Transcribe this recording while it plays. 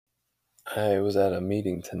I was at a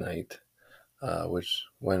meeting tonight, which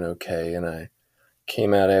went okay, and I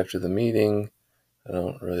came out after the meeting. I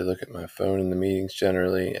don't really look at my phone in the meetings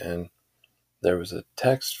generally, and there was a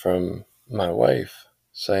text from my wife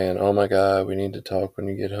saying, "Oh my God, we need to talk when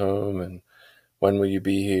you get home, and when will you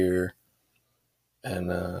be here?"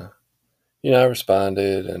 And, I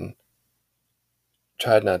responded and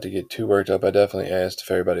tried not to get too worked up. I definitely asked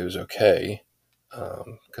if everybody was okay,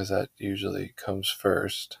 because that usually comes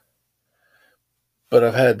first. But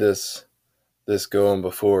I've had this going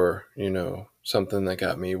before, something that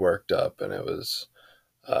got me worked up, and it was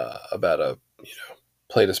about a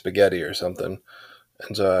plate of spaghetti or something.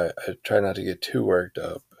 And so I try not to get too worked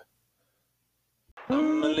up.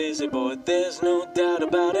 I'm a lazy boy, there's no doubt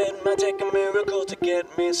about it. Might take a miracle to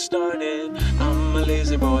get me started. I'm a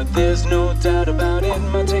lazy boy, there's no doubt about it.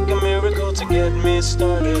 Might take a miracle to get me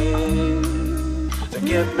started. To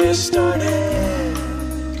get me started.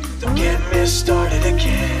 To get me started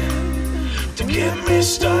again. To get me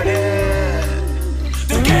started.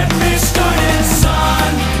 To get me started,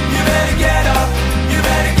 son. You better get up. You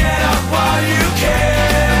better get up while you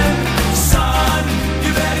can. Son,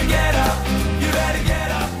 you better get up. You better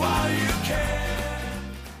get up while you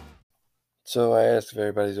can. So I asked if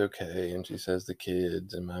everybody's okay, and she says the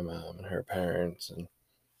kids and my mom and her parents and,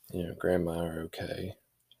 grandma are okay.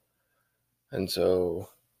 And so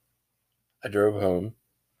I drove home,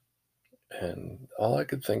 and all I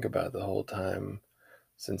could think about the whole time,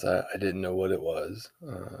 since I didn't know what it was,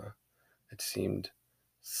 it seemed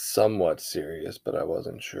somewhat serious, but I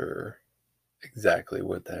wasn't sure exactly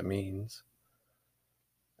what that means.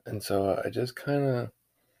 And so I just kind of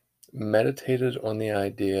meditated on the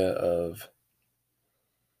idea of,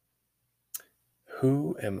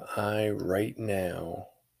 who am I right now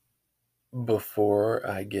before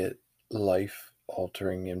I get life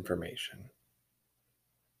altering information,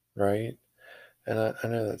 right? And I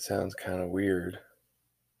know that sounds kind of weird,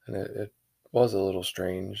 and it was a little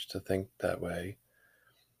strange to think that way,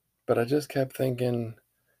 but I just kept thinking,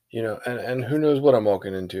 and who knows what I'm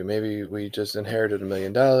walking into. Maybe we just inherited $1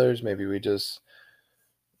 million. Maybe we just,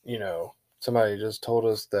 somebody just told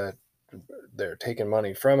us that they're taking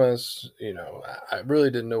money from us. I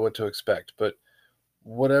really didn't know what to expect, but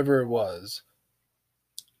whatever it was,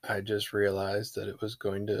 I just realized that it was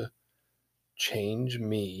going to change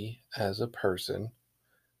me as a person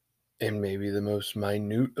in maybe the most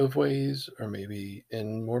minute of ways, or maybe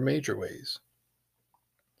in more major ways.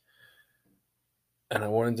 And I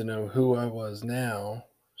wanted to know who I was now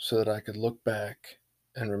so that I could look back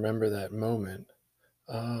and remember that moment.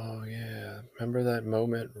 Oh, yeah. Remember that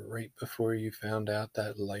moment right before you found out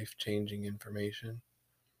that life changing information?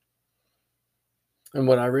 And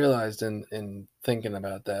what I realized in thinking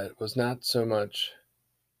about that was not so much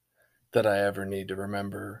that I ever need to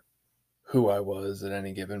remember who I was at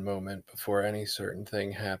any given moment before any certain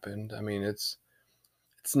thing happened. I mean, it's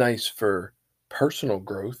nice for personal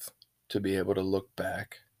growth to be able to look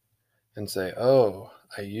back and say, "Oh,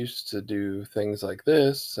 I used to do things like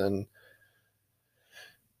this, and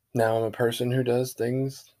now I'm a person who does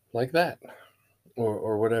things like that,"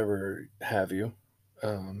 or whatever have you.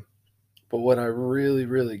 Um, but what I really,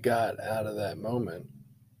 really got out of that moment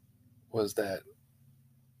was that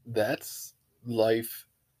that's life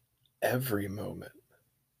every moment.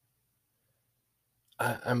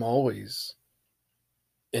 I'm always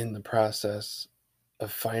in the process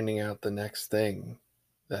of finding out the next thing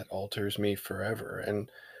that alters me forever. And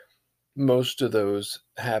most of those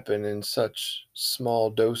happen in such small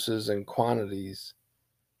doses and quantities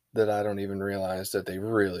that I don't even realize that they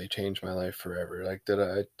really changed my life forever. Like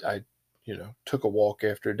that I took a walk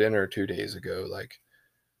after dinner 2 days ago. Like,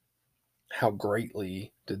 how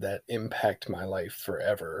greatly did that impact my life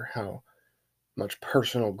forever? How much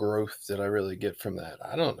personal growth did I really get from that?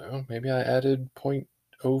 I don't know. Maybe I added zero point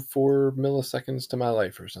zero 0.04 milliseconds to my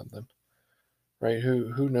life or something. Right?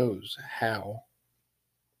 Who knows how?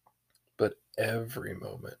 But every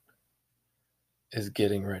moment is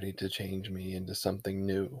getting ready to change me into something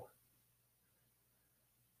new.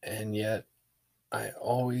 And yet I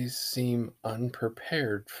always seem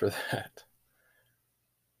unprepared for that.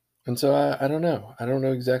 And so I don't know. I don't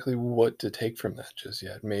know exactly what to take from that just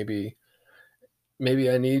yet. Maybe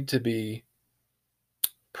I need to be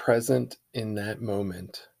present in that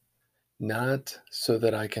moment, not so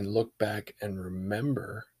that I can look back and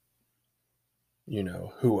remember,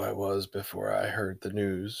 who I was before I heard the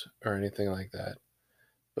news or anything like that.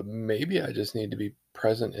 But maybe I just need to be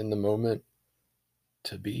present in the moment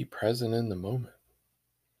to be present in the moment,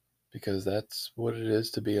 because that's what it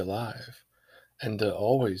is to be alive, and to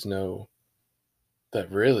always know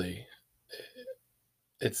that really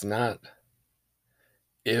it's not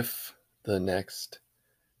if the next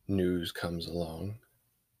news comes along,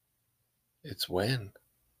 it's when.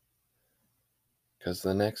 Because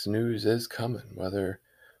the next news is coming, whether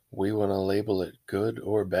we want to label it good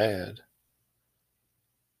or bad.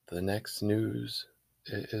 The next news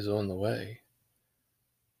is on the way,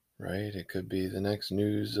 right? It could be the next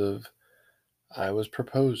news of I was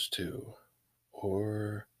proposed to,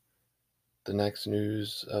 or the next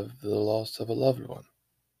news of the loss of a loved one.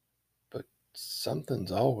 But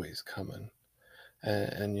something's always coming.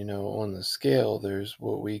 And, on the scale, there's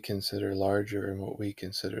what we consider larger and what we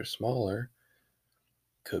consider smaller.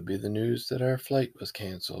 Could be the news that our flight was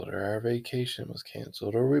canceled, or our vacation was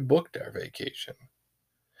canceled, or we booked our vacation.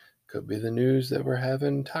 Could be the news that we're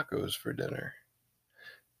having tacos for dinner.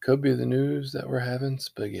 Could be the news that we're having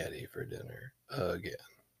spaghetti for dinner again.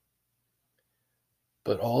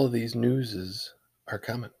 But all of these newses are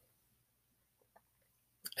coming.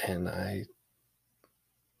 And I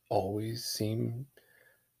always seem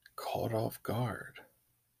caught off guard.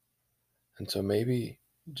 And so maybe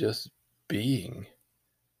just being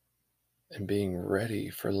and being ready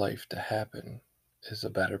for life to happen is a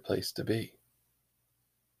better place to be.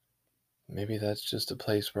 Maybe that's just a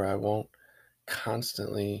place where I won't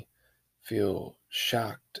constantly feel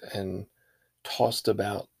shocked and tossed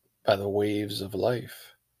about by the waves of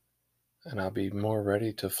life. And I'll be more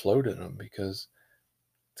ready to float in them, because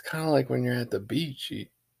it's kind of like when you're at the beach,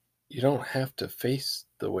 you don't have to face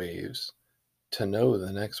the waves to know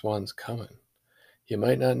the next one's coming. You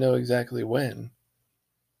might not know exactly when,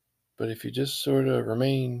 but if you just sort of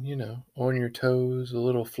remain, on your toes, a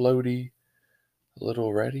little floaty, a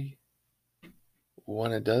little ready,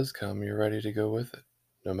 when it does come, you're ready to go with it,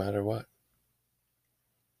 no matter what.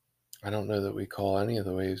 I don't know that we call any of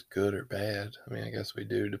the waves good or bad. I mean, I guess we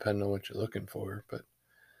do, depending on what you're looking for, but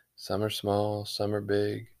some are small, some are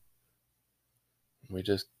big. We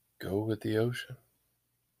just go with the ocean.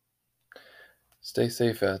 Stay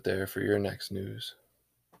safe out there for your next news.